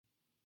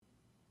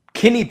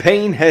Kenny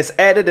Payne has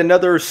added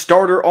another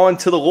starter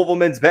onto the Louisville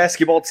men's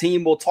basketball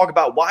team. We'll talk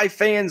about why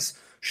fans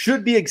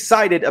should be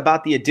excited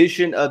about the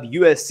addition of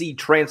USC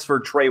transfer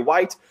Trey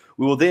White.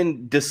 We will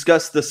then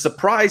discuss the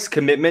surprise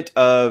commitment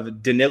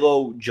of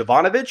Danilo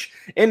Jovanovic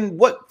and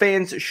what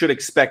fans should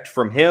expect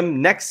from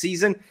him next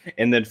season.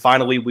 And then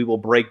finally, we will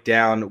break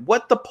down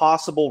what the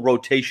possible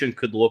rotation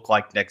could look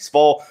like next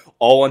fall,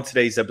 all on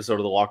today's episode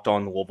of the Locked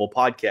On Louisville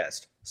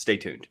podcast. Stay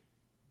tuned.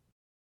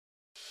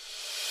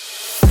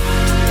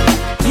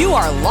 You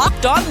are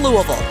Locked On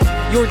Louisville,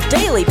 your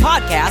daily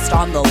podcast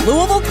on the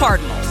Louisville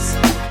Cardinals.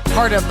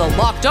 Part of the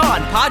Locked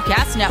On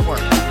Podcast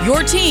Network,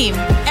 your team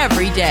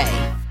every day.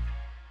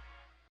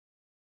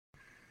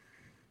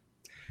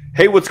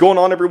 Hey, what's going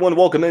on, everyone?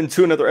 Welcome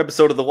into another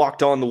episode of the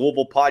Locked On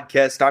Louisville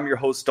podcast. I'm your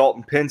host,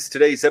 Dalton Pence.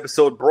 Today's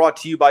episode brought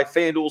to you by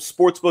FanDuel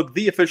Sportsbook,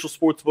 the official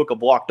sportsbook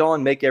of Locked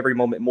On. Make every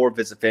moment more.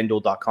 Visit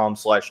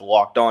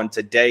FanDuel.com/LockedOn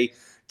today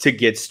to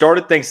get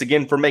started. Thanks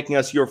again for making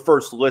us your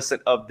first listen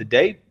of the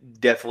day.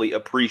 Definitely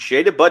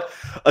appreciate it. But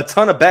a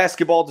ton of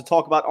basketball to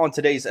talk about on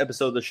today's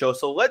episode of the show.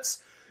 So let's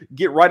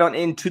get right on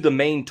into the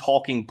main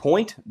talking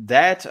point.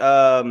 That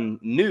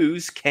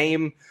news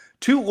came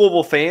to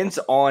Louisville fans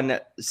on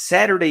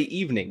Saturday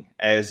evening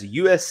as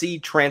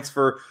USC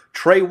transfer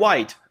Trey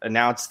White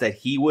announced that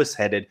he was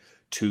headed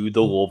to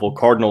the Louisville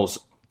Cardinals.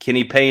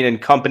 Kenny Payne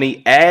and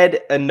company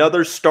add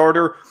another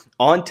starter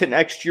onto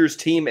next year's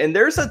team, and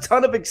there's a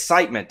ton of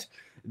excitement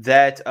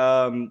that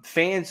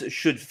fans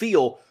should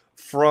feel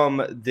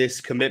from this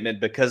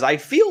commitment, because I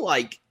feel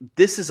like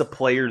this is a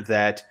player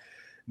that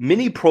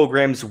many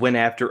programs went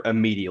after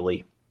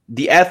immediately.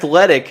 The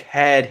Athletic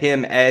had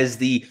him as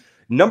the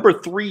number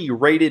 3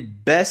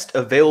 rated best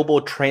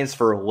available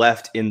transfer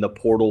left in the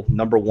portal.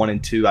 Number 1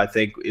 and 2, I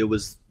think it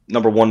was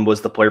number 1 was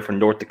the player from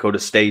North Dakota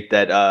State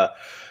that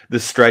the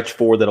stretch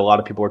 4 that a lot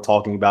of people are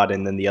talking about,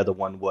 and then the other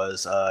one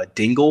was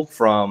Dingle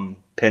from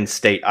Penn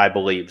State, I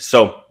believe.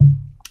 So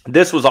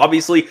this was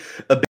obviously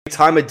a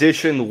big-time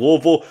addition.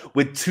 Louisville,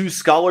 with 2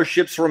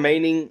 scholarships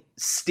remaining,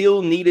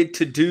 still needed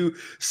to do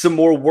some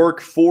more work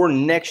for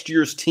next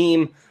year's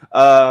team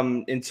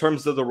in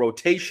terms of the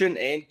rotation,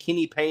 and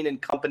Kenny Payne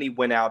and company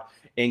went out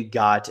and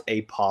got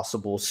a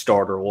possible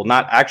starter. Well,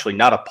 not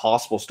a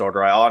possible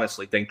starter. I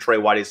honestly think Trey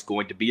White is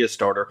going to be a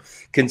starter,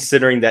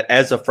 considering that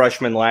as a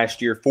freshman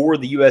last year for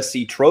the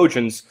USC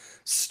Trojans,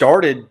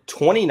 started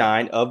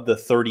 29 of the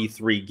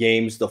 33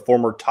 games. The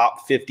former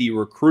top 50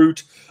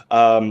 recruit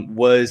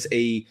was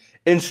a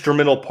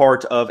instrumental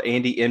part of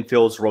Andy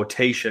Enfield's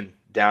rotation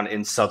down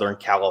in Southern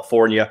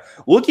California.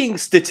 Looking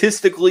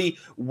statistically,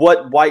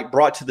 what White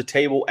brought to the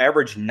table: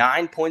 averaged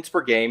 9 points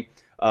per game,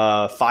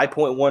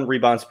 5.1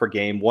 rebounds per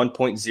game,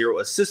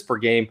 1.0 assists per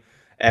game,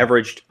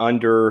 averaged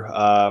under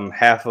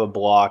half a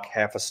block,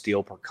 half a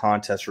steal per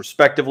contest,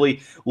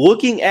 respectively.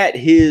 Looking at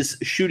his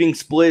shooting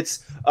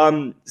splits,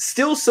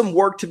 still some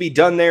work to be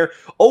done there.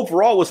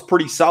 Overall was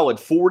pretty solid,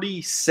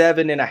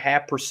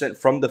 47.5%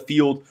 from the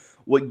field.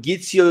 What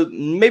gets you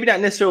maybe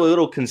not necessarily a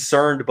little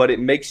concerned, but it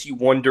makes you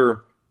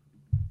wonder,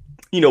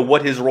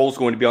 what his role is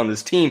going to be on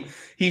this team.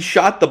 He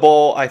shot the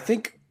ball, I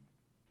think,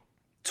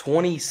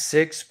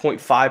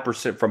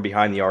 26.5% from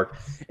behind the arc,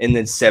 and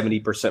then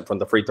 70% from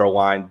the free throw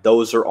line.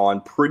 Those are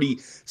on pretty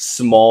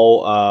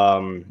small,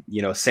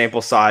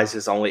 sample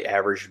sizes. Only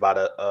averaged about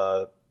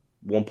a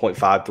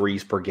 1.5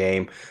 threes per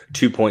game,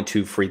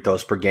 2.2 free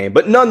throws per game.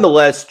 But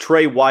nonetheless,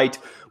 Trey White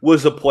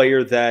was a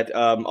player that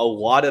a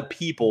lot of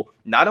people,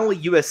 not only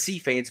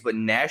USC fans, but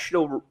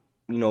national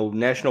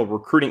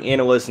recruiting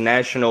analysts,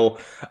 national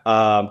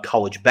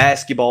college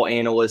basketball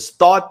analysts,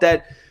 thought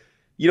that,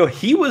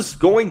 he was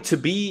going to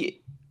be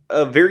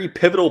a very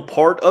pivotal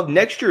part of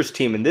next year's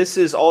team. And this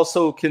is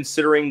also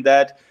considering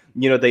that,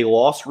 they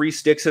lost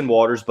Reese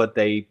Dixon-Waters, but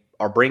they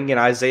are bringing in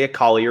Isaiah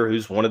Collier,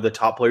 who's one of the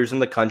top players in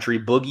the country.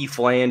 Boogie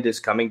Fland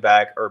is coming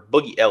back, or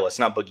Boogie Ellis,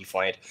 not Boogie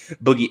Fland.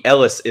 Boogie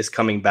Ellis is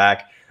coming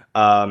back.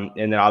 And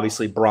then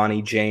obviously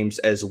Bronny James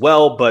as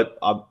well. But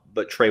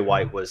Trey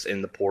White was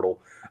in the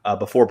portal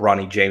before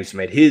Bronny James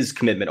made his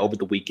commitment over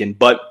the weekend.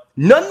 But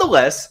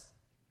nonetheless,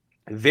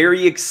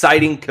 very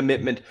exciting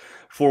commitment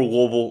for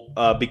Louisville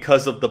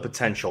because of the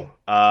potential.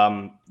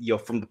 From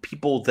the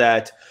people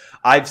that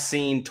I've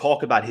seen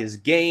talk about his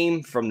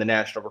game, from the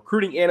national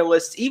recruiting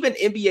analysts, even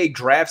NBA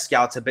draft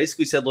scouts have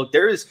basically said, look,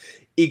 there is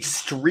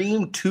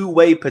extreme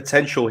two-way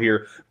potential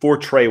here for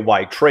Trey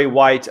White. Trey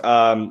White,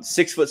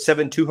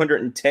 6'7",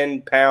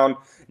 210-pound,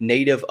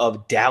 native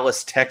of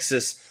Dallas,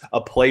 Texas,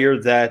 a player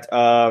that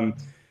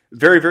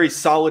very, very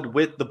solid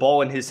with the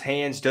ball in his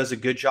hands, does a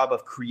good job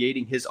of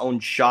creating his own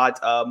shot.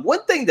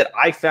 One thing that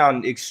I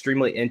found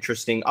extremely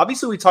interesting,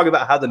 obviously we talk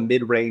about how the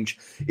mid-range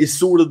is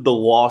sort of the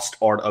lost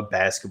art of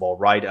basketball,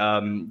 right? A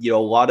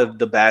lot of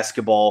the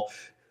basketball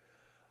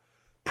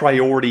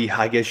priority,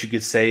 I guess you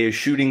could say, is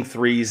shooting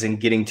threes and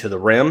getting to the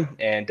rim.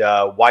 And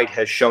White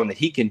has shown that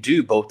he can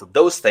do both of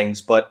those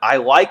things. But I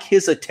like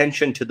his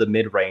attention to the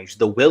mid-range,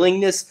 the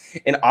willingness,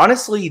 and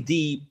honestly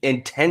the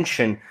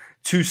intention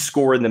to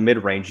score in the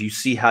mid-range. You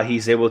see how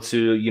he's able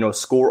to,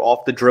 score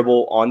off the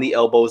dribble on the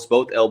elbows,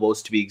 both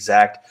elbows to be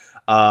exact.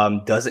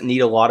 Doesn't need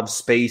a lot of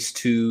space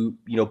to,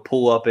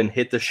 pull up and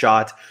hit the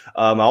shot.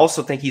 I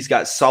also think he's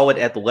got solid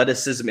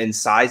athleticism and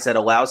size that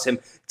allows him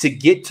to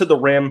get to the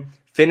rim,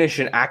 finish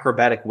in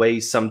acrobatic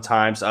ways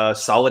sometimes,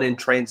 solid in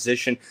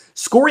transition.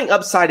 Scoring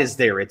upside is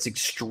there. It's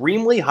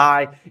extremely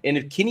high. And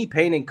if Kenny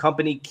Payne and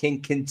company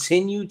can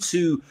continue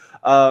to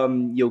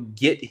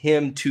get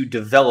him to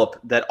develop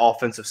that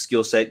offensive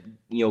skill set,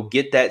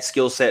 get that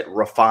skill set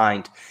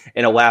refined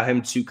and allow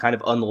him to kind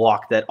of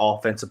unlock that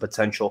offensive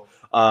potential,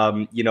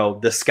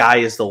 the sky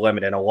is the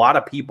limit. And a lot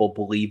of people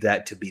believe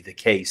that to be the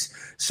case.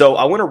 So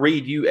I want to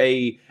read you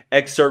a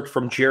excerpt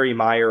from Jerry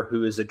Meyer,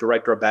 who is the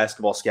director of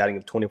basketball scouting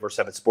of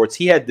 24/7 Sports.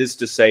 He had this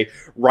to say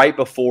right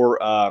before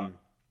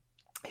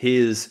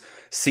his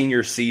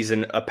senior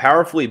season: a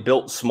powerfully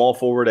built small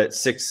forward at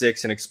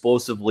 6'6", an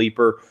explosive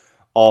leaper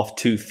off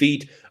 2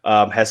 feet,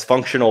 has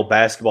functional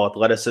basketball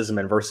athleticism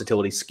and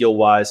versatility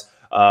skill-wise,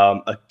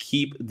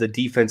 keep the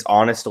defense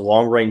honest, a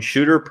long-range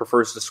shooter,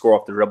 prefers to score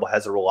off the dribble,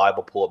 has a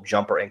reliable pull-up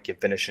jumper, and can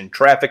finish in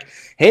traffic,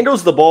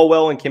 handles the ball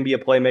well and can be a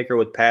playmaker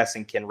with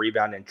passing, can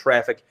rebound in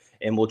traffic,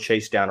 and will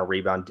chase down a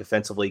rebound.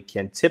 Defensively,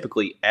 can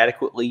typically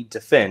adequately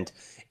defend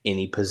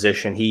any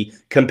position. He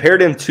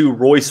compared him to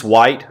Royce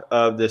White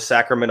of the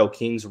Sacramento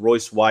Kings.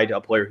 Royce White,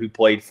 a player who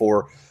played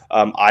for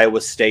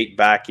Iowa State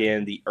back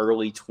in the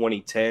early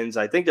 2010s.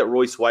 I think that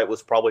Royce White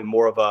was probably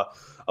more of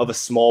a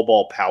small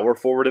ball power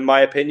forward, in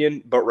my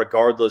opinion, but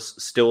regardless,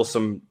 still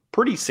some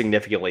pretty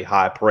significantly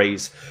high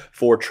praise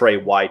for Trey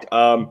White.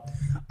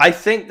 I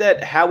think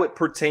that how it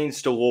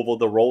pertains to Louisville,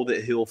 the role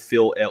that he'll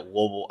fill at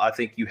Louisville, I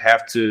think you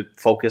have to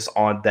focus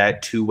on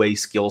that two-way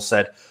skill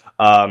set.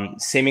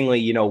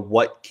 Seemingly,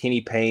 what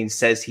Kenny Payne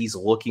says he's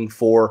looking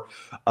for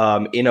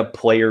in a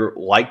player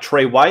like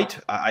Trey White.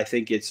 I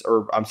think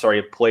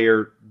a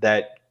player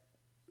that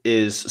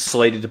is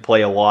slated to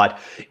play a lot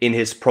in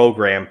his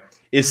program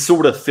is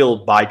sort of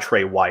filled by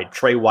Trey White.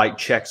 Trey White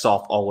checks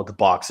off all of the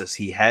boxes.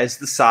 He has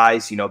the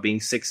size, being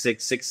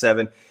 6'6",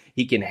 6'7".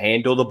 He can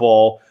handle the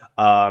ball.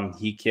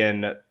 He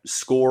can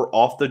score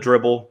off the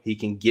dribble. He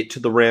can get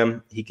to the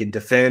rim. He can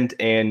defend.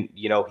 And,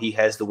 he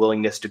has the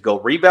willingness to go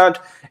rebound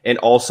and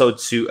also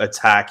to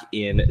attack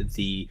in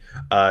the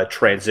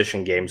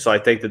transition game. So I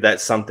think that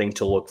that's something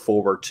to look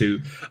forward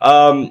to.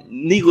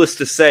 Needless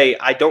to say,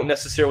 I don't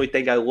necessarily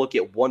think I look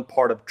at one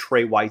part of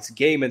Trey White's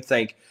game and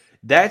think,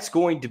 that's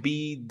going to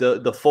be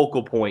the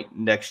focal point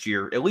next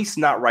year, at least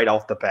not right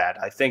off the bat.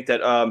 I think that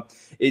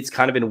it's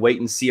kind of in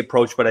wait-and-see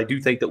approach, but I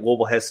do think that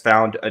Louisville has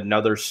found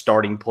another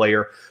starting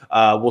player.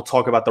 We'll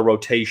talk about the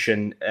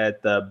rotation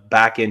at the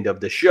back end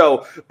of the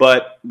show,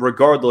 but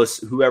regardless,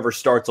 whoever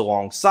starts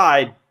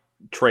alongside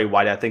Trey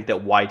White, I think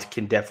that White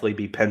can definitely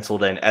be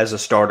penciled in as a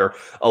starter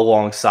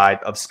alongside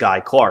of Sky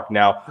Clark.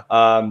 Now,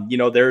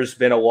 there's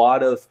been a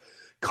lot of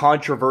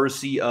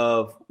controversy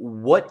of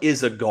what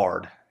is a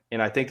guard.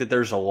 And I think that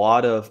there's a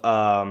lot of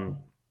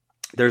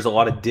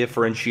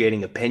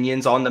differentiating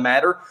opinions on the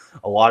matter.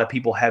 A lot of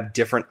people have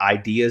different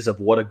ideas of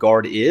what a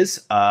guard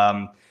is.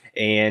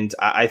 And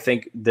I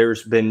think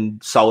there's been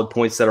solid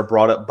points that are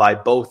brought up by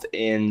both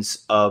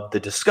ends of the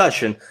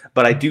discussion.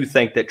 But I do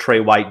think that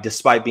Trey White,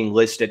 despite being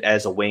listed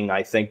as a wing,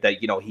 I think that,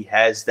 he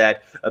has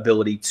that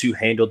ability to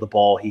handle the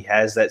ball. He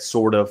has that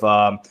sort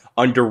of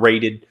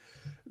underrated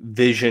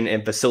vision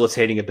and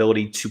facilitating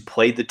ability to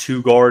play the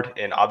 2 guard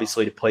and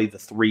obviously to play the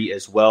 3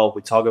 as well.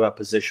 We talk about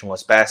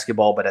positionless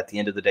basketball, but at the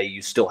end of the day,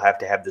 you still have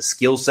to have the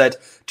skill set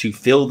to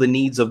fill the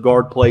needs of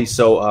guard play.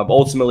 So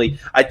ultimately,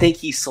 I think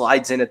he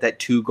slides in at that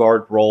 2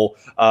 guard role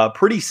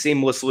pretty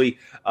seamlessly.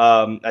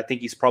 I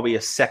think he's probably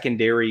a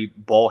secondary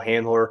ball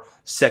handler,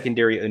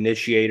 secondary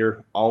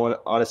initiator.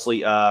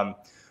 Honestly,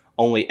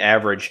 only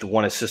averaged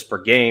 1 assist per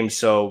game,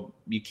 so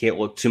you can't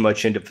look too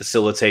much into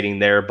facilitating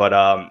there. But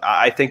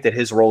I think that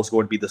his role is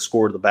going to be the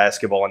scorer of the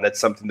basketball, and that's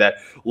something that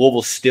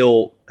Louisville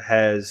still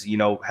has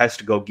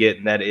to go get,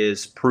 and that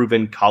is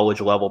proven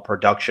college-level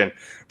production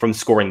from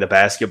scoring the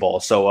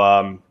basketball. So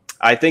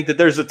I think that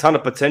there's a ton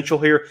of potential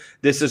here.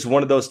 This is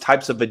one of those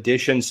types of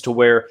additions to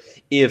where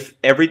if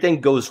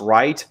everything goes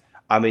right,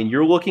 I mean,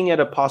 you're looking at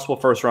a possible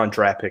first-round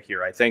draft pick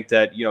here. I think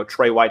that,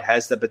 Trey White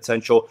has the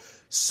potential.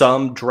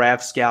 Some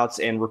draft scouts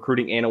and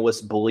recruiting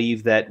analysts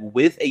believe that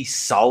with a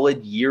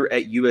solid year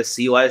at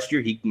USC last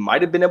year, he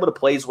might have been able to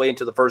play his way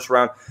into the first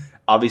round.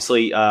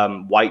 Obviously,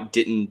 White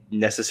didn't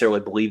necessarily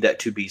believe that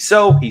to be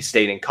so. He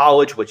stayed in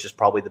college, which is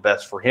probably the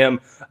best for him.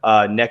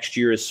 Next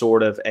year is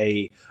sort of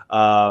a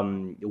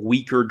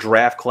weaker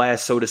draft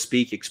class, so to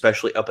speak,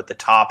 especially up at the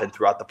top and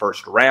throughout the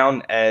first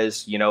round,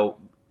 as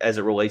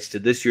it relates to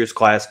this year's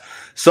class.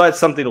 So that's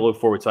something to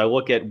look forward to. I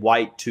look at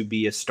White to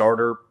be a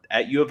starter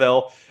at U of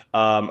L,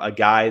 a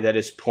guy that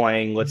is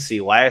playing,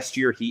 last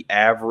year he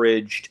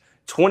averaged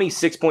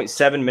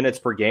 26.7 minutes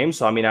per game.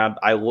 So,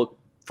 I look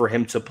for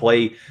him to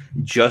play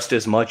just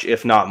as much,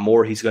 if not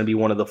more. He's going to be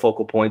one of the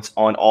focal points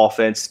on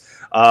offense.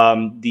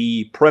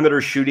 The perimeter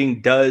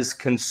shooting does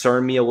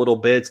concern me a little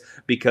bit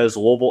because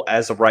Louisville,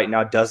 as of right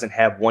now, doesn't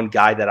have one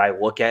guy that I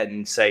look at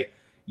and say,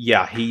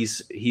 yeah,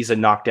 he's a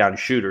knockdown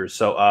shooter.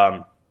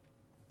 So,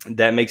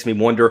 that makes me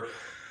wonder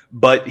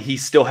but he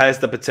still has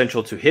the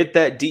potential to hit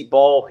that deep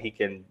ball. He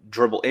can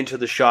dribble into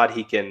the shot.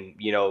 He can,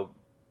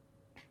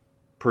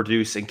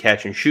 produce and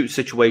catch and shoot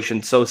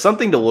situation. So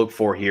something to look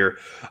for here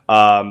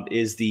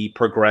is the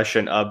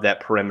progression of that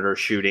perimeter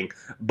shooting.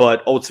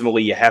 But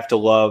ultimately, you have to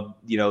love,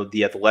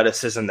 the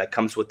athleticism that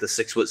comes with the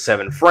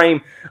 6'7"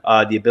 frame,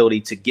 the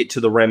ability to get to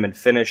the rim and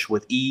finish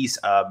with ease.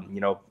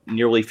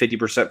 Nearly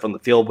 50% from the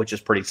field, which is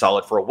pretty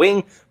solid for a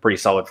wing, pretty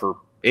solid for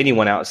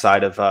anyone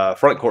outside of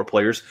front court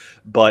players.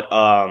 But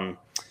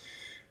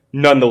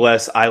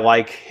nonetheless, I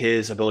like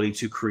his ability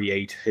to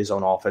create his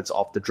own offense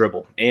off the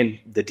dribble and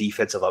the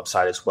defensive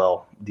upside as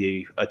well,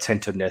 the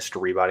attentiveness to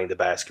rebounding the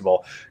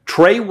basketball.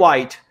 Trey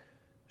White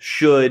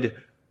should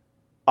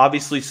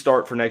obviously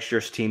start for next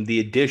year's team. The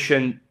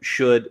addition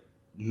should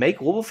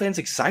make Louisville fans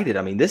excited.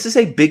 I mean, this is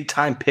a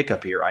big-time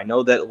pickup here. I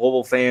know that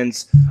Louisville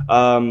fans,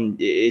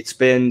 it's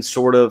been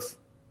sort of,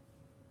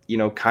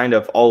 kind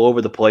of all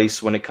over the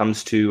place when it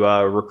comes to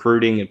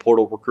recruiting and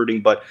portal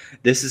recruiting, but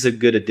this is a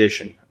good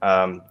addition.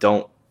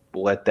 Don't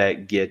let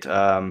that get,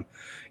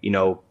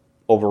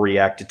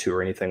 overreacted to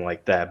or anything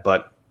like that.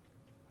 But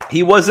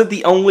he wasn't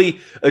the only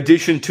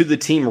addition to the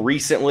team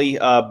recently.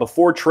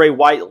 Before Trey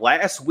White,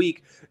 last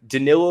week,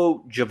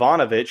 Danilo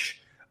Jovanovic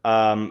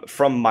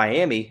from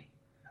Miami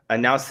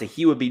announced that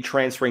he would be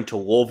transferring to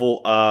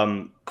Louisville.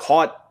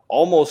 Caught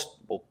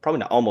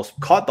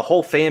the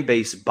whole fan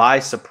base by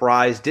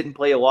surprise. Didn't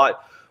play a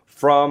lot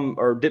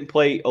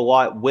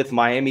with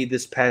Miami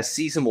this past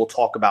season. We'll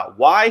talk about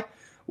why.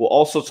 We'll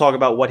also talk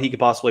about what he could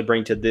possibly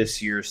bring to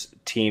this year's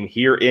team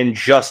here in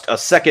just a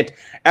second,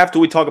 after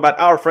we talk about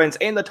our friends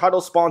and the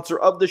title sponsor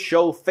of the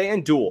show,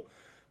 FanDuel.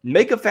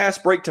 Make a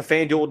fast break to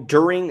FanDuel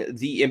during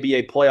the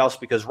NBA playoffs,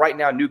 because right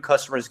now new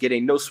customers get a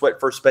no-sweat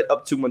first bet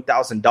up to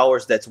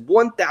 $1,000. That's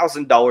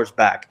 $1,000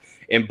 back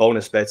in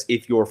bonus bets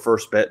if your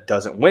first bet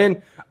doesn't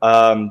win.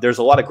 There's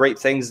a lot of great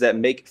things that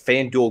make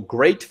FanDuel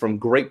great, from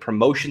great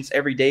promotions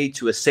every day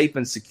to a safe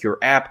and secure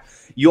app.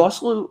 You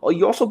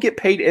also get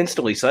paid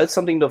instantly, so that's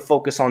something to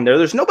focus on there.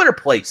 There's no better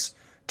place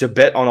to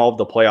bet on all of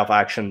the playoff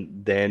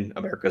action than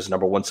America's #1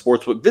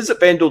 sportsbook. Visit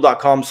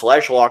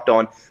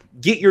FanDuel.com/lockedon.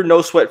 Get your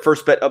no-sweat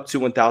first bet up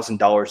to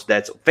 $1,000.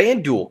 That's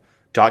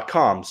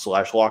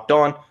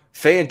FanDuel.com/lockedon.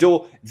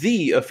 FanDuel,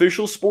 the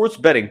official sports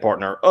betting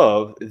partner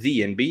of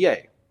the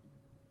NBA.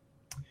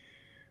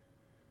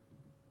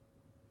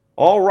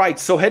 All right,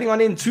 so heading on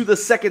into the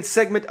second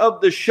segment of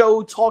the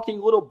show, talking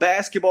a little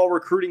basketball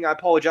recruiting. I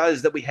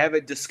apologize that we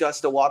haven't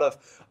discussed a lot of,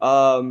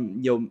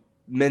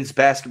 men's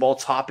basketball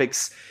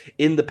topics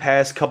in the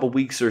past couple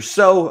weeks or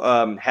so.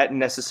 Hadn't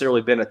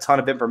necessarily been a ton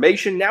of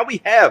information. Now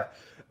we have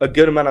a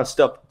good amount of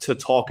stuff to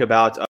talk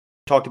about.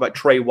 Talked about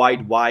Trey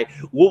White, why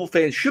Louisville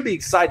fans should be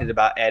excited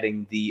about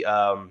adding the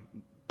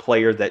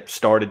player that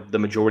started the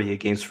majority of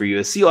games for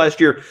USC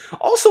last year.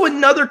 Also,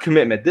 another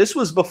commitment. This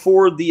was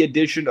before the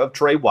addition of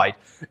Trey White,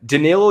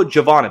 Danilo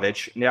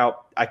Jovanovic. Now,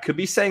 I could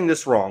be saying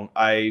this wrong.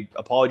 I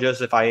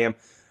apologize if I am.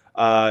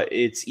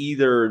 It's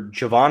either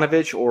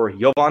Jovanovic or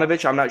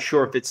Jovanovic. I'm not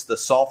sure if it's the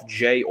soft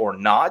J or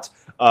not.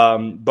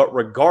 But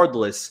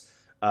regardless,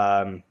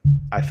 I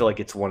feel like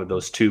it's one of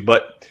those two.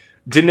 But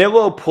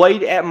Danilo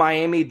played at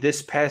Miami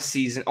this past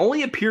season,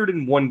 only appeared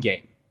in one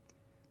game,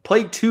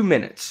 played 2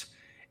 minutes,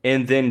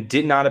 and then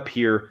did not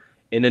appear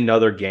in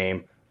another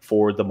game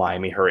for the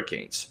Miami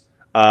Hurricanes.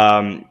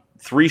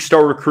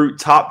 3-star recruit,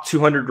 top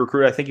 200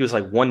 recruit. I think he was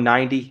like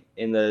 190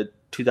 in the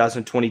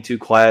 2022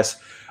 class,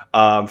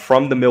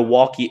 from the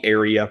Milwaukee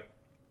area.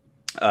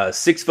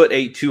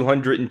 6'8",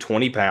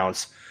 220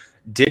 pounds.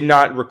 Did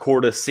not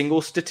record a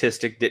single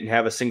statistic. Didn't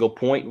have a single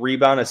point,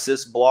 rebound,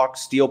 assist, block,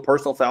 steal,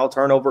 personal foul,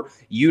 turnover.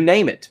 You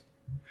name it.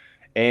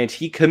 And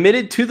he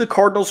committed to the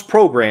Cardinals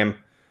program.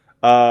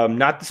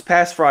 Not this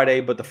past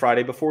Friday, but the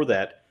Friday before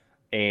that.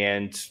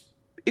 And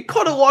it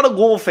caught a lot of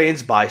Louisville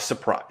fans by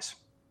surprise.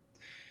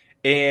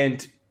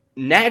 And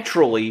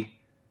naturally,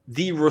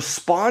 the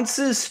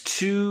responses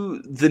to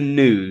the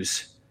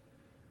news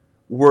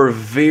were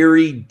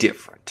very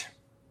different.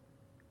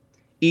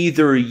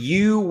 Either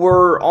you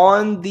were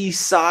on the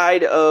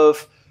side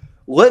of,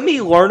 let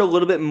me learn a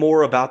little bit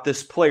more about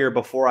this player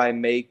before I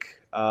make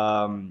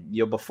a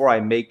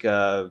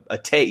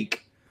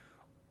take.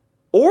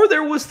 Or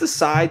there was the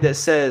side that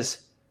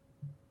says,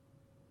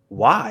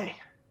 why?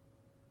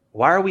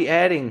 Why are we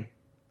adding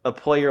a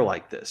player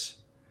like this?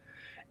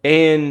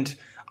 And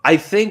I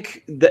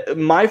think that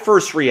my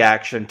first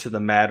reaction to the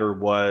matter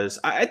was,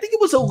 I think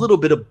it was a little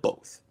bit of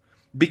both.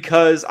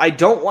 Because I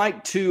don't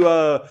like to,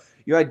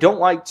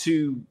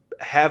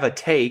 have a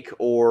take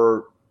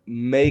or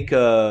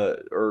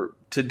to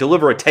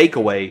deliver a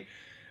takeaway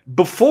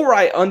before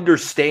I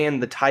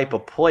understand the type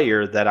of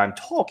player that I'm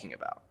talking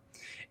about.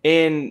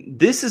 And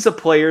this is a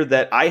player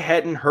that I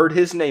hadn't heard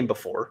his name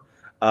before,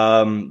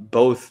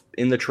 both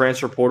in the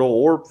transfer portal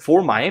or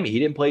for Miami. He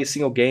didn't play a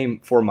single game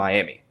for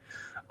Miami.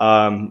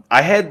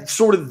 I had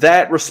sort of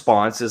that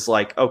response is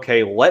like,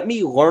 okay, let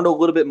me learn a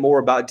little bit more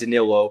about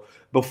Danilo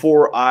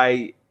before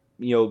I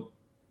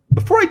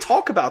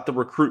talk about the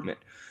recruitment.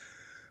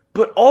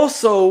 But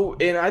also,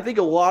 and I think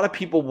a lot of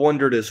people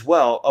wondered as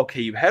well,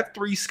 okay, you have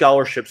 3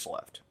 scholarships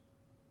left.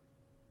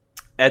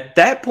 At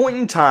that point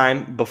in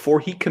time, before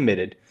he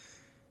committed,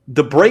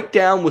 the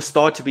breakdown was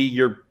thought to be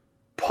you're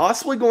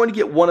possibly going to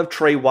get one of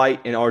Trey White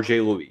and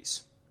RJ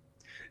Louise.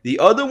 The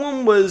other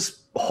one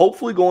was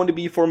hopefully going to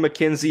be for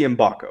Mackenzie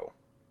Mbako.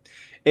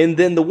 And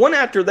then the one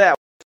after that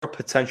was a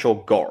potential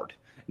guard.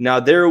 Now,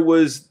 there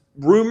was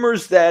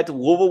rumors that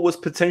Louisville was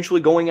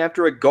potentially going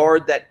after a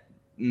guard that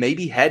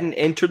maybe hadn't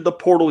entered the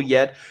portal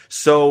yet,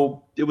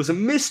 so it was a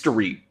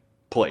mystery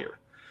player.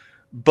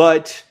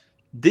 But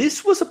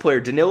this was a player,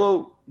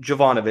 Danilo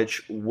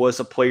Jovanovic was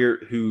a player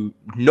who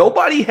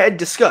nobody had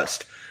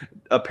discussed.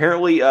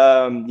 Apparently,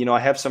 I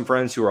have some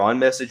friends who are on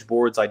message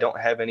boards. I don't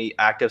have any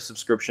active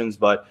subscriptions,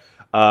 but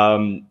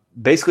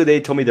basically they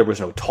told me there was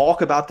no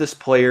talk about this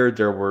player.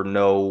 There were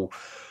no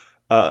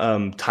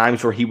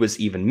times where he was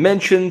even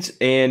mentioned.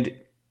 And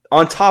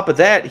on top of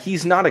that,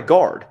 he's not a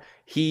guard.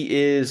 He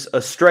is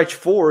a stretch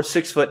 4,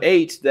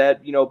 6'8",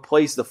 that,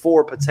 plays the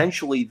 4,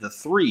 potentially the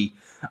 3.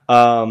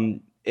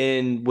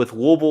 And with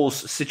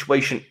Louisville's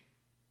situation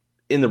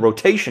in the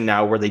rotation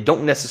now, where they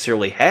don't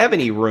necessarily have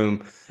any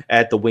room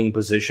at the wing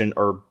position,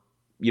 or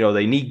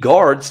they need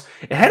guards,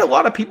 it had a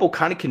lot of people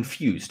kind of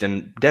confused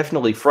and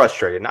definitely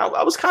frustrated. Now,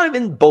 I was kind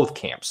of in both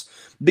camps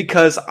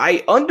because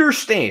I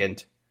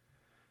understand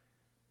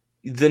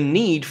the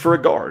need for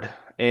a guard,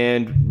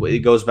 and it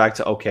goes back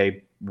to,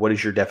 okay, what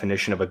is your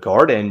definition of a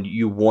guard? And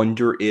you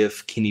wonder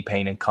if Kenny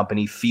Payne and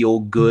company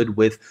feel good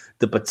with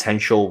the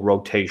potential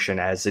rotation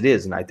as it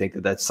is. And I think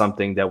that that's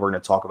something that we're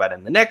going to talk about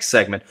in the next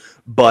segment.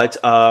 But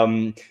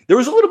there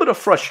was a little bit of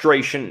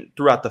frustration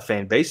throughout the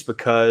fan base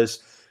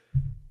because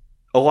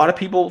a lot of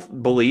people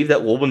believe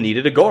that Louisville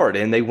needed a guard.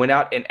 And they went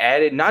out and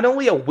added not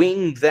only a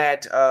wing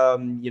that,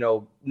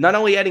 not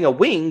only adding a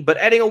wing, but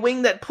adding a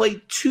wing that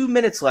played 2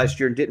 minutes last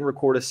year and didn't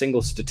record a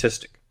single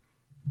statistic.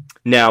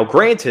 Now,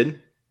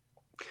 granted,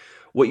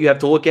 what you have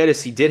to look at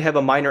is he did have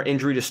a minor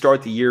injury to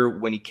start the year.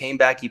 When he came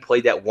back, he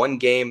played that one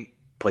game,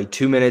 played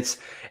 2 minutes,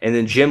 and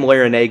then Jim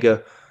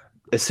Larinaga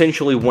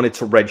essentially wanted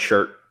to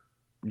redshirt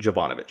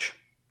Jovanovic,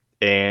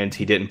 and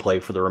he didn't play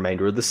for the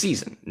remainder of the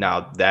season.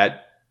 Now,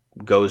 that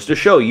goes to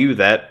show you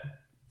that,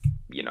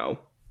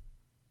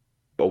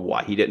 but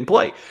why he didn't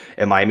play.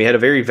 And Miami had a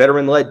very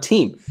veteran-led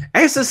team.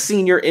 As a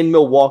senior in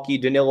Milwaukee,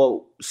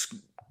 Danilo,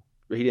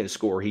 he didn't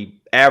score.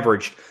 He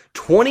averaged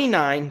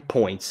 29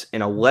 points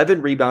and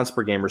 11 rebounds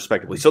per game,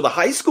 respectively. So the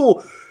high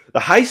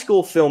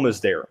school film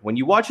is there. When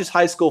you watch his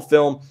high school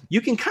film,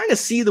 you can kind of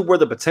see where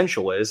the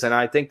potential is. And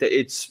I think that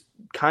it's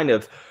kind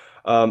of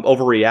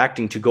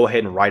overreacting to go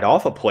ahead and write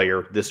off a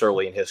player this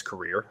early in his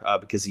career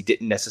because he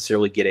didn't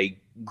necessarily get a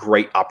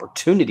great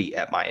opportunity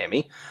at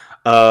Miami.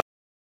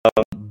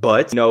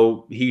 But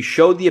he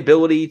showed the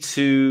ability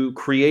to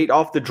create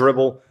off the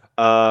dribble,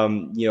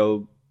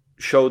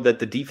 showed that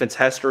the defense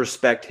has to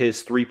respect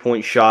his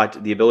three-point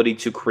shot, the ability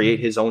to create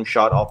his own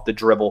shot off the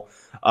dribble.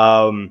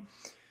 But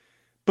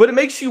it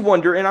makes you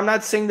wonder, and I'm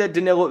not saying that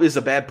Danilo is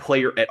a bad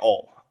player at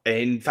all.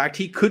 In fact,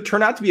 he could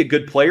turn out to be a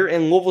good player,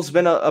 and Louisville's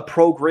been a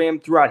program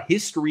throughout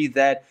history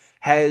that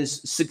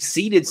has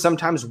succeeded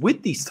sometimes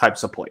with these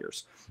types of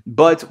players.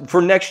 But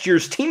for next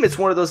year's team, it's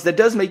one of those that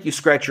does make you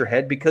scratch your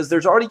head because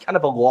there's already kind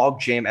of a log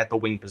jam at the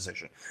wing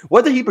position.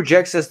 Whether he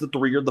projects as the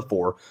 3 or the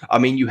 4,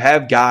 you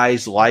have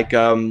guys like,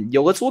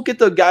 let's look at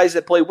the guys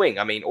that play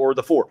wing, or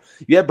the 4.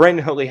 You have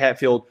Brandon Huntley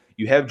Hatfield,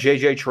 you have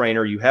J.J.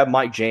 Traynor, you have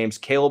Mike James,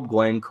 Caleb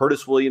Glenn,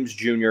 Curtis Williams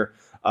Jr.,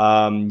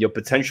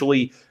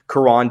 potentially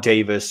Karan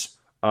Davis.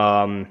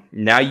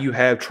 Now you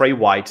have Trey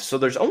White. So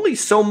there's only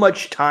so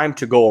much time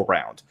to go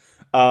around.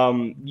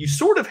 You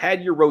sort of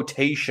had your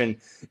rotation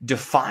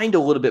defined a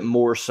little bit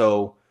more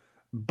so,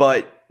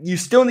 but you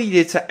still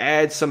needed to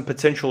add some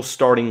potential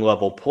starting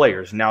level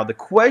players. Now, the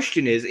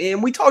question is,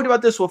 and we talked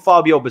about this with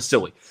Fabio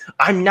Basili,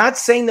 I'm not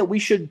saying that we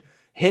should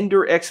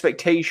hinder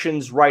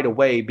expectations right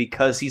away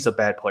because he's a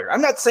bad player.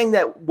 I'm not saying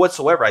that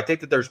whatsoever. I think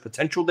that there's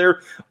potential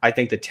there. I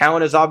think the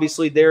talent is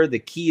obviously there. The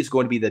key is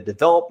going to be the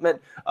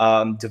development,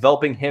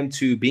 developing him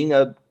to being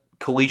a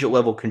collegiate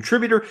level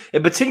contributor,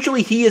 and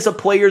potentially he is a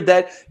player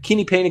that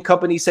Kenny Payne and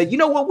company said,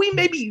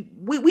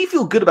 we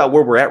feel good about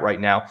where we're at right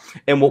now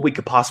and what we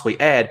could possibly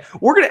add.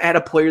 We're going to add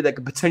a player that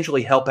could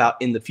potentially help out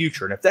in the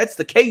future. And if that's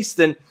the case,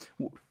 then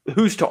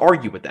who's to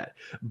argue with that?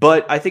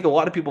 But I think a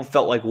lot of people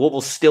felt like Louisville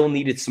still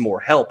needed some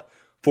more help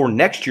for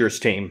next year's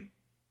team,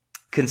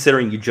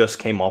 considering you just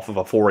came off of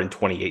a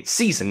 4-28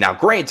 season. Now,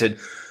 granted,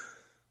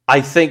 I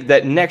think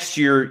that next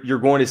year you're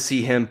going to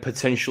see him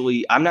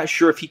potentially, I'm not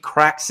sure if he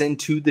cracks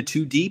into the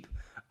 2 deep,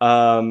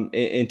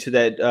 into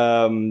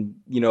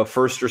that,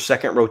 first or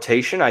second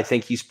rotation. I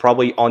think he's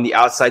probably on the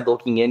outside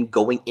looking in,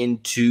 going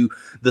into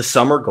the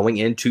summer, going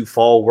into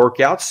fall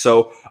workouts.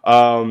 So,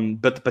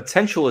 but the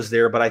potential is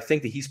there, but I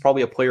think that he's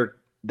probably a player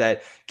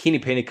that Kenny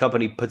Payne and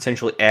company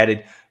potentially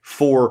added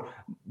for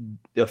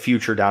the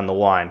future down the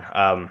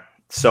line.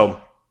 So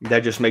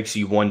that just makes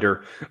you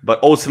wonder,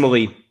 but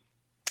ultimately,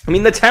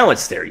 the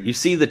talent's there. You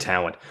see the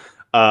talent.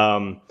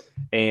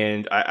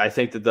 And I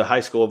think that the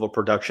high school level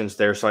production's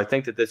there. So I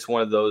think that that's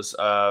one of those,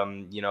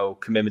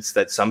 commitments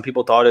that some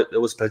people thought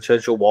it was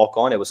potential walk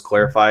on. It was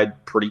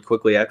clarified pretty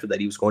quickly after that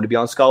he was going to be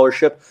on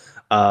scholarship.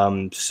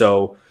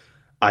 So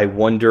I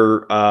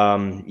wonder,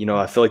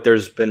 I feel like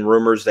there's been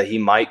rumors that he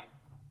might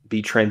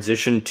be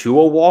transitioned to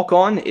a walk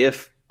on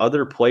if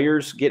other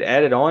players get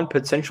added on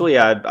potentially.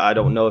 I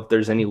don't know if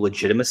there's any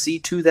legitimacy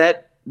to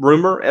that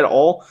rumor at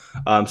all.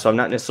 So I'm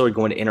not necessarily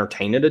going to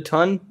entertain it a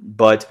ton,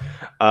 but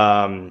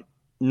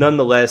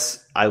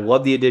nonetheless, I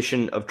love the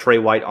addition of Trey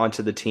White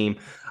onto the team.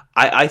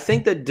 I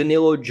think that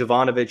Danilo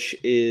Jovanovic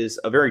is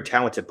a very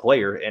talented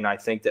player, and I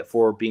think that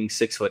for being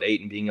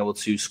 6'8" and being able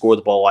to score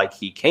the ball like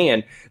he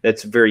can,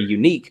 that's very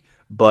unique.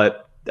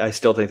 But I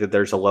still think that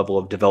there's a level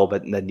of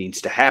development that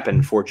needs to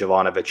happen for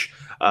Jovanovic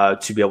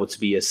to be able to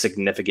be a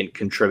significant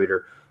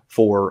contributor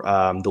for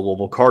the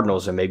Louisville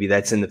Cardinals, and maybe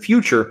that's in the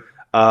future.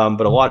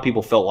 But a lot of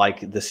people felt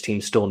like this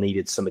team still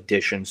needed some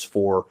additions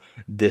for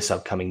this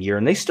upcoming year,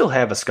 and they still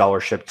have a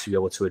scholarship to be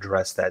able to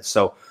address that.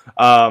 So,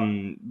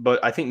 but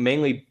I think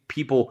mainly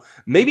people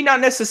maybe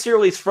not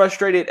necessarily as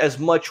frustrated as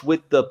much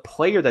with the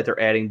player that they're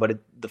adding, but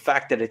the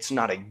fact that it's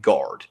not a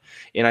guard.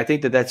 And I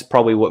think that that's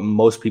probably what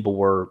most people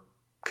were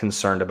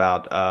concerned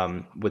about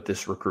with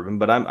this recruitment.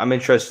 But I'm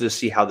interested to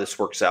see how this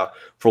works out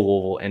for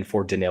Louisville and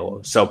for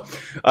Danilo. So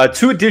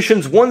 2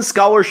 additions, 1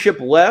 scholarship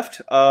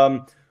left.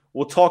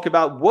 We'll talk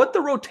about what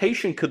the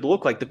rotation could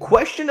look like. The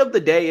question of the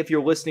day, if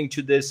you're listening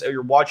to this or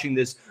you're watching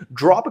this,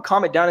 drop a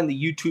comment down in the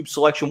YouTube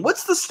selection.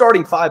 What's the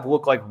starting 5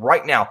 look like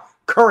right now,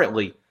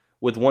 currently,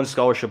 with 1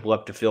 scholarship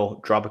left to fill?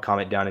 Drop a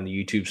comment down in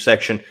the YouTube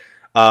section.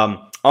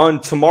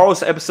 On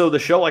tomorrow's episode of the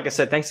show, like I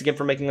said, thanks again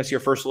for making us your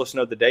first listen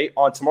of the day.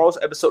 On tomorrow's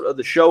episode of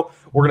the show,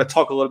 we're going to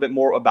talk a little bit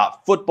more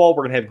about football.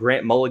 We're going to have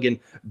Grant Mulligan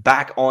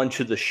back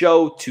onto the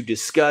show to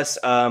discuss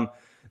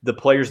the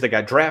players that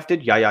got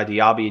drafted, Yaya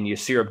Diaby and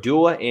Yasir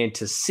Abdullah, and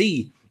to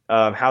see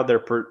how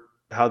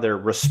their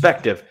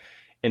respective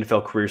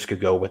NFL careers could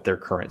go with their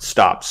current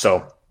stops.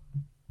 So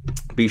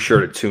be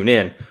sure to tune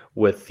in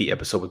with the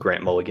episode with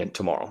Grant Mulligan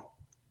tomorrow.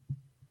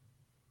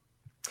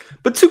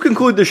 But to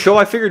conclude the show,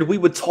 I figured we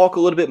would talk a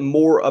little bit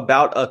more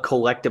about a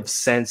collective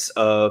sense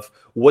of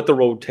what the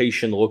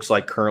rotation looks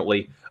like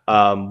currently,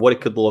 what it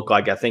could look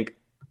like. I think,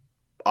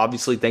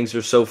 obviously, things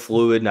are so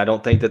fluid, and I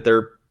don't think that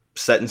they're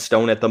set in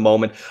stone at the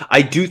moment.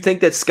 I do think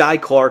that Sky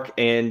Clark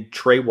and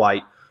Trey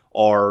White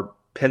are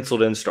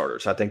penciled in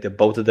starters. I think that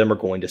both of them are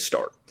going to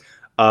start.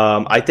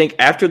 I think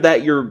after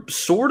that, you're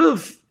sort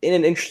of in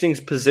an interesting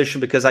position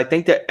because I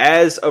think that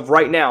as of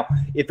right now,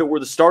 if it were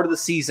the start of the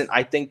season,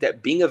 I think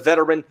that being a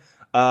veteran,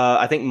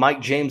 I think Mike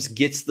James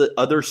gets the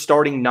other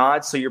starting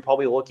nod. So you're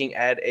probably looking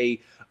at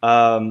a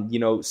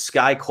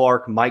Sky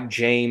Clark, Mike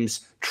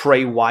James,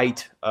 Trey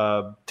White,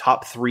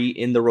 top 3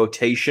 in the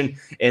rotation,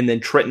 and then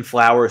Trenton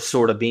Flowers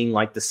sort of being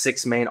like the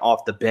 6th man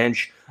off the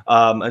bench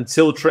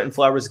until Trenton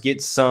Flowers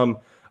gets some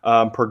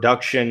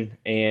production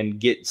and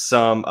get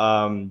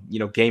some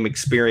game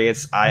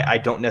experience. I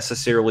don't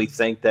necessarily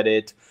think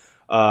that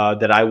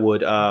that I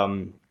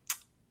would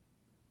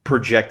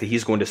project that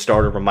he's going to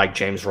start over Mike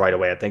James right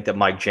away. I think that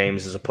Mike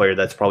James is a player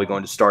that's probably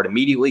going to start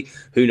immediately.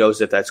 Who knows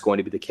if that's going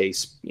to be the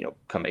case,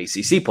 come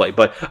ACC play.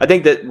 But I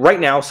think that right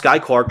now, Sky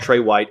Clark, Trey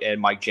White,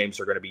 and Mike James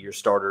are going to be your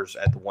starters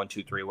at the 1,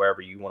 2, 3,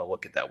 wherever you want to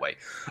look at that way.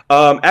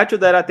 After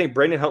that, I think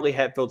Brandon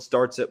Huntley-Hatfield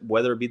starts at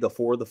whether it be the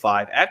 4 or the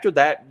 5. After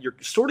that, you're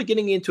sort of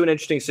getting into an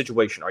interesting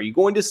situation. Are you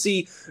going to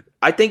see,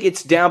 I think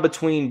it's down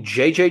between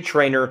JJ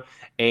Traynor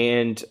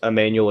and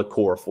Emmanuel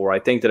Okorafor. I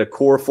think that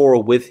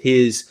Okorafor with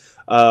his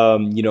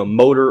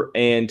motor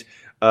and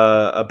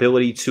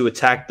ability to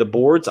attack the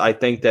boards, I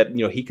think that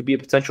he could be a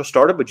potential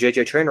starter. But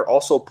JJ Traynor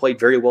also played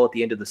very well at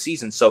the end of the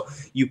season, so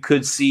you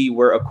could see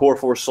where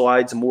Okorafor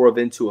slides more of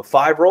into a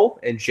 5 role,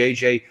 and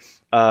JJ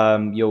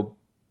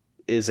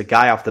is a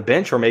guy off the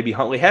bench, or maybe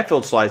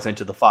Huntley-Hatfield slides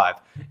into the 5,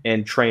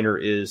 and Traynor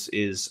is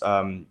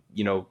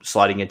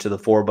sliding into the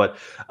 4. But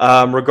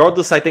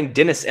regardless, I think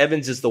Dennis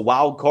Evans is the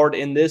wild card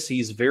in this.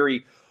 He's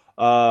very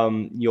raw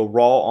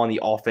on the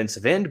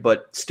offensive end,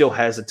 but still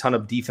has a ton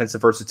of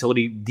defensive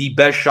versatility. The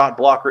best shot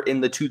blocker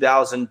in the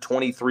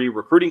 2023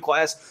 recruiting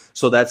class,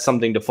 so that's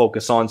something to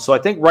focus on. So I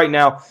think right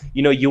now,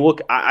 you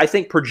look. I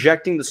think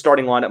projecting the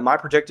starting lineup. My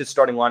projected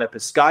starting lineup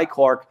is Sky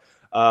Clark,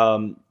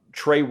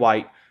 Trey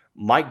White,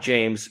 Mike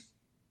James,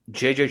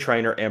 JJ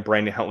Traynor, and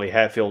Brandon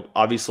Huntley-Hatfield.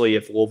 Obviously,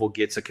 if Louisville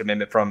gets a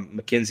commitment from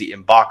Mackenzie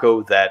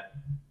Mbako, that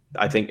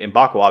I think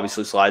Mbako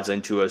obviously slides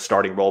into a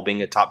starting role,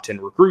 being a top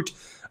 10 recruit.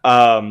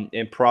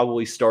 And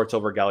probably starts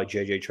over a guy like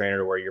JJ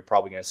Traynor, where you're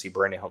probably going to see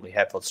Brandon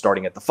Huntley-Hatfield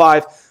starting at the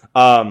 5.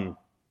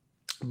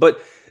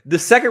 But the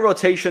second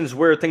rotation is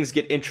where things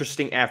get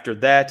interesting after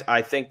that.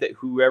 I think that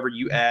whoever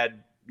you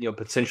add,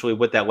 potentially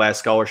with that last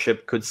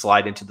scholarship could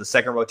slide into the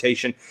second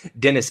rotation.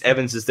 Dennis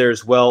Evans is there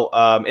as well.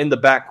 In the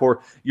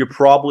backcourt, you're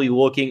probably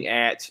looking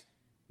at,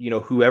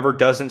 whoever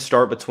doesn't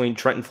start between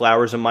Trenton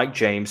Flowers and Mike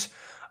James,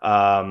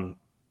 Karan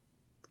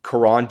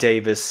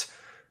Davis,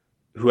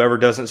 whoever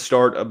doesn't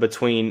start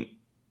between.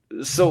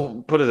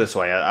 So put it this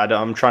way,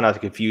 I'm trying not to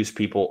confuse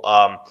people.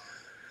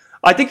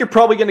 I think you're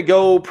probably going to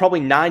go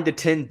 9 to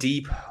 10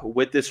 deep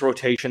with this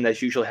rotation.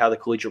 That's usually how the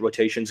collegiate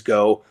rotations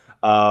go.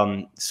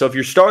 So if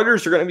your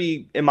starters are going to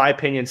be, in my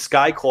opinion,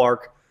 Sky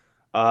Clark,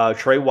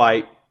 Trey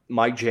White,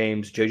 Mike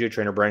James, J.J.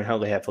 Traynor, Brandon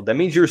Huntley-Hatfield, that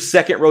means your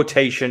second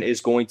rotation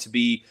is going to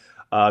be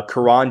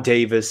Karan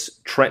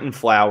Davis, Trenton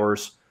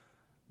Flowers,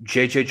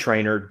 J.J.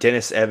 Traynor,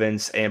 Dennis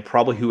Evans, and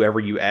probably whoever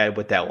you add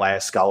with that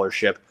last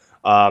scholarship.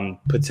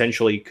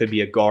 Potentially could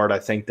be a guard. I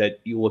think that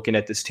you looking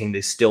at this team,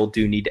 they still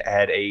do need to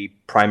add a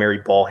primary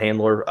ball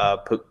handler,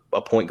 put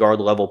a point guard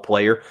level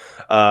player.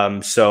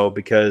 So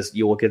because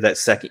you look at that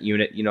second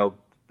unit,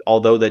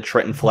 although that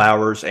Trenton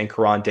Flowers and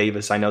Karan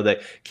Davis, I know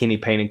that Kenny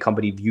Payne and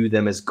company view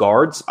them as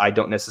guards. I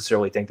don't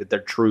necessarily think that they're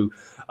true,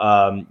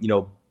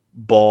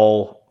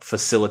 ball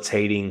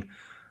facilitating,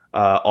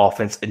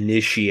 offense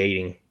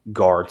initiating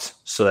guards.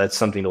 So that's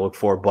something to look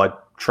for.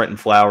 But Trenton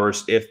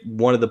Flowers, if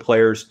one of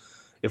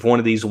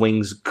these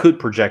wings could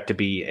project to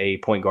be a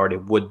point guard,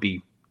 it would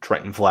be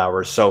Trenton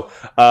Flowers. So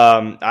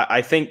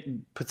I think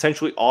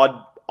potentially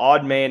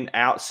odd man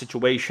out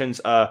situations.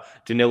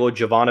 Danilo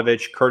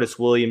Jovanovic, Curtis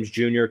Williams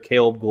Jr.,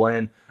 Caleb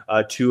Glenn,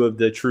 two of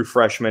the true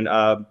freshmen,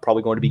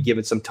 probably going to be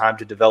given some time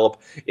to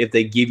develop. If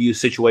they give you a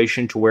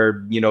situation to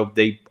where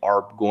they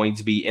are going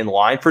to be in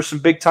line for some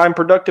big time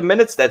productive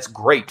minutes, that's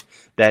great.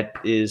 That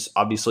is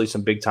obviously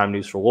some big time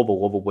news for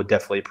Louisville. Louisville would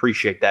definitely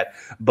appreciate that.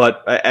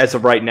 But as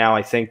of right now,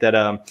 I think that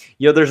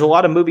there's a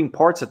lot of moving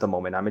parts at the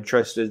moment. I'm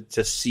interested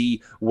to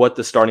see what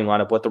the starting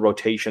lineup, what the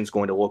rotation is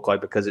going to look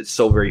like, because it's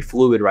so very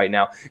fluid right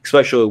now,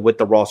 especially with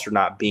the roster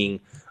not being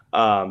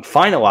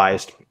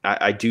finalized.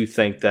 I do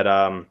think that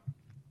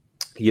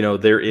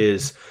there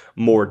is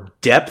more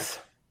depth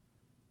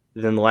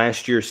than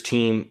last year's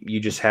team. You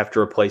just have to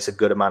replace a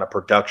good amount of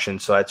production.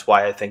 So that's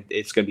why I think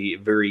it's going to be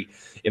very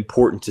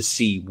important to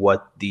see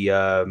what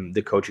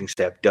the coaching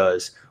staff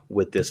does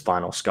with this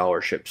final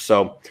scholarship.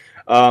 So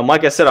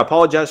like I said, I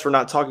apologize for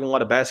not talking a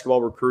lot of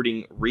basketball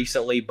recruiting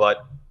recently,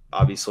 but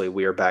obviously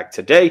we are back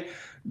today.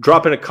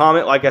 Drop in a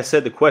comment. Like I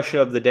said, the question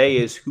of the day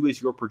is, who is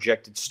your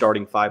projected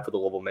starting five for the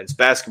Louisville men's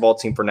basketball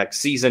team for next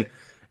season?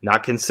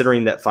 Not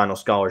considering that final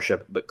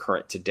scholarship, but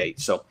current to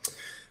date. So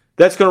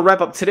that's going to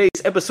wrap up today's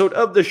episode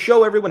of the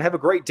show. Everyone have a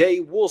great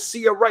day. We'll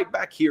see you right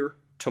back here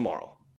tomorrow.